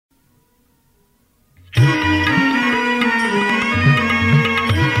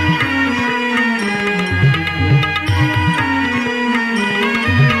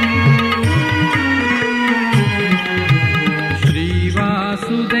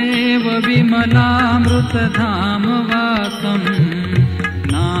विमलामृतधाम वासं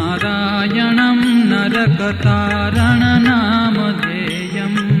नारायणं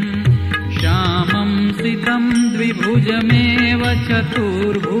नरकतारणनामधेयं श्यामं सितं द्विभुजमेव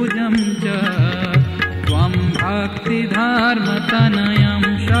चतुर्भुजं च त्वं भक्तिधर्मतनयं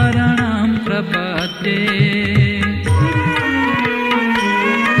शरणं प्रपद्ये।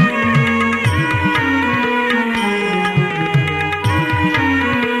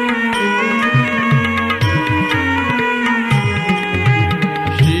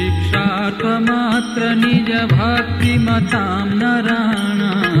 निज भक्तिमतां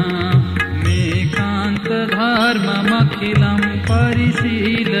नराणामेकान्तधर्ममखिलं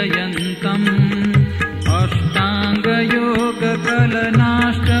परिशीलयन्तम्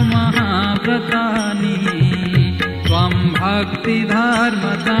अष्टाङ्गयोगकलनाष्टमहाव्रतानि त्वं भक्तिधर्मतनयं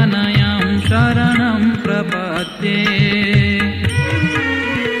शरणं प्रपद्ये।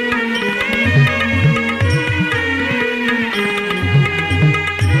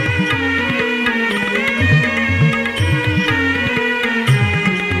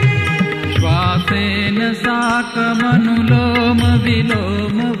 साकमनुलोम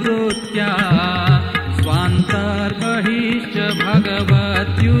विलोम वृत्त्या स्वान्तर्बहिश्च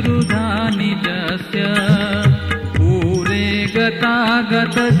भगवत्युरुधानिजस्य पूरे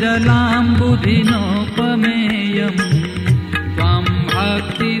गतागतजलाम्बुधिनोपमेयं त्वं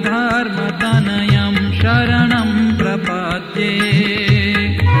भक्तिधर्मतनयं शरणं प्रपद्ये।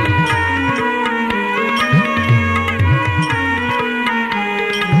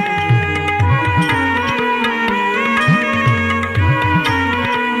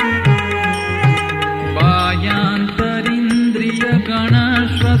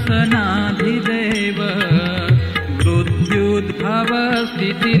 गणश्वसनाधिदेव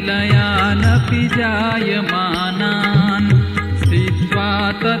मृत्युद्भवस्थितिलयानपि जायमानान् स्थित्वा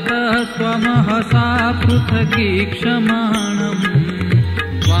ततः स्वमहसा पृथगीक्षमाणं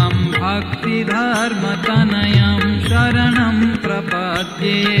त्वं भक्तिधर्मतनयं शरणं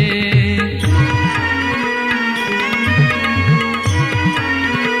प्रपद्ये।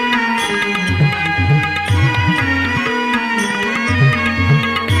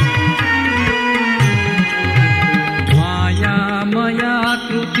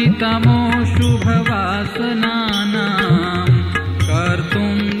 तमो शुभवासनानां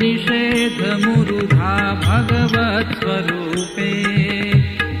कर्तुं निषेधमुरुधा भगवत्स्वरूपे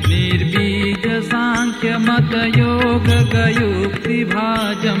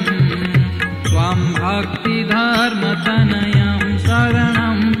निर्बीजसाङ्ख्यमतयोगगयुक्तिभाजं त्वं भक्तिधर्मतनयं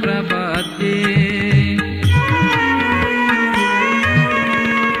शरणं प्रपद्ये।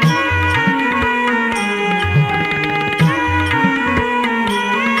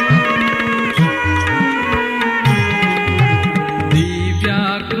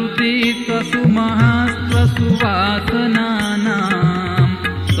 सुवासनानां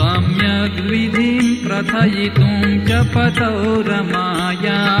सम्यग्विधिं प्रथयितुं च पतौ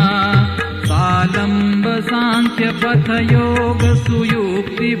रमाया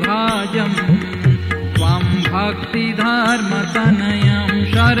सालम्बसाङ्ख्यपथयोगसुयुक्तिभाजं त्वं भक्तिधर्मतनयं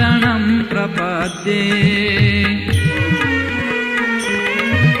शरणं प्रपद्ये।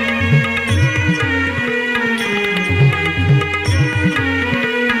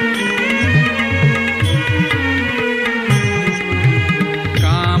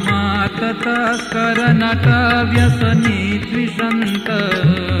 तस्करनटव्यसनी द्विषन्त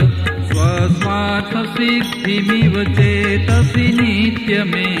स्वस्वार्थसिद्धिमिव चेतसि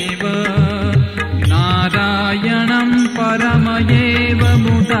नित्यमेव नारायणं परमयेव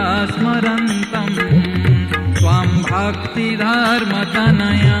मुदा स्मरन्तं त्वं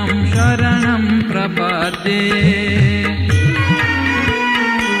भक्तिधर्मतनयं शरणं प्रपद्ये।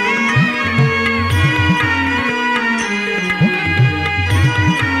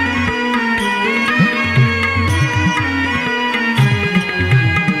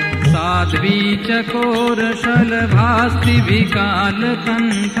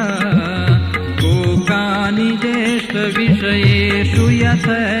 द्विचकोरशलभास्तिविकालकण्ठ गोकानि ज्येष्ठविषयेषु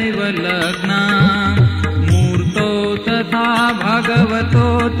यथैव लग्ना मूर्तो तथा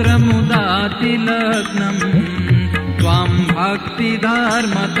भगवतोऽत्र मुदातिलग्नं त्वं भक्तिधर्मतनयं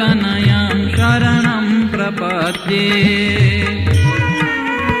शरणं प्रपद्ये।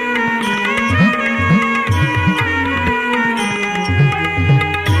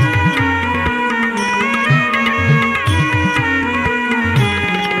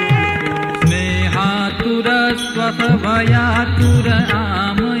 स्वभयातुर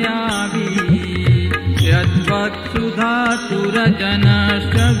आमयावि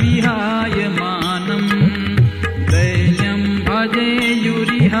यद्वत्सुधातुरजनश्च विहायमानं दैन्यं भजे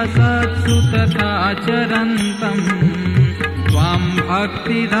भवेयुरिह सत्सु तथा चरन्तम् त्वां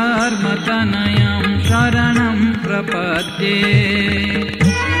भक्तिधर्मतनयं शरणं प्रपद्ये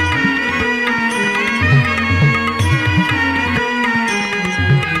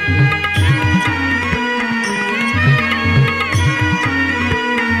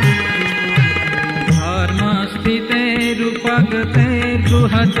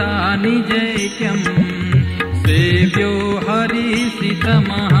धर्मस्थितेरुपगतेर्गुहता निजैक्यम् सेव्यो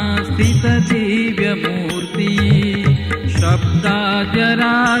हरिसितमःस्थितदिव्यमूर्ति शब्दाजरागिभिरिति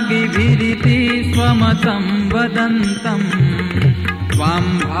स्वमतं वदन्तम् त्वां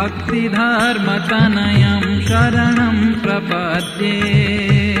भक्तिधर्मतनयं शरणं प्रपद्ये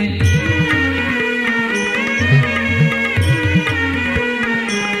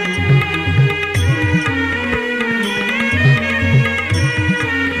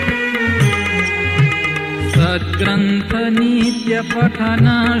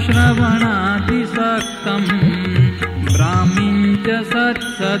सद्ग्रन्थनित्यपठनश्रवणादिसक्तम् ब्राह्मीञ्च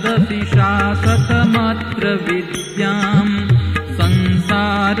सत्सदसि शासतमत्र विद्याम्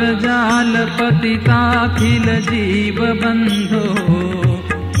संसारजालपतिताखिलजीवबन्धो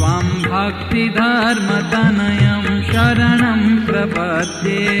त्वां भक्तिधर्मतनयं शरणं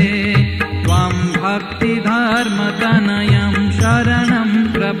प्रपद्ये त्वां भक्तिधर्मतनयं शरणं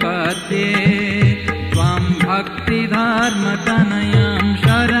प्रपद्ये त्वां भक्तिधर्मतनयं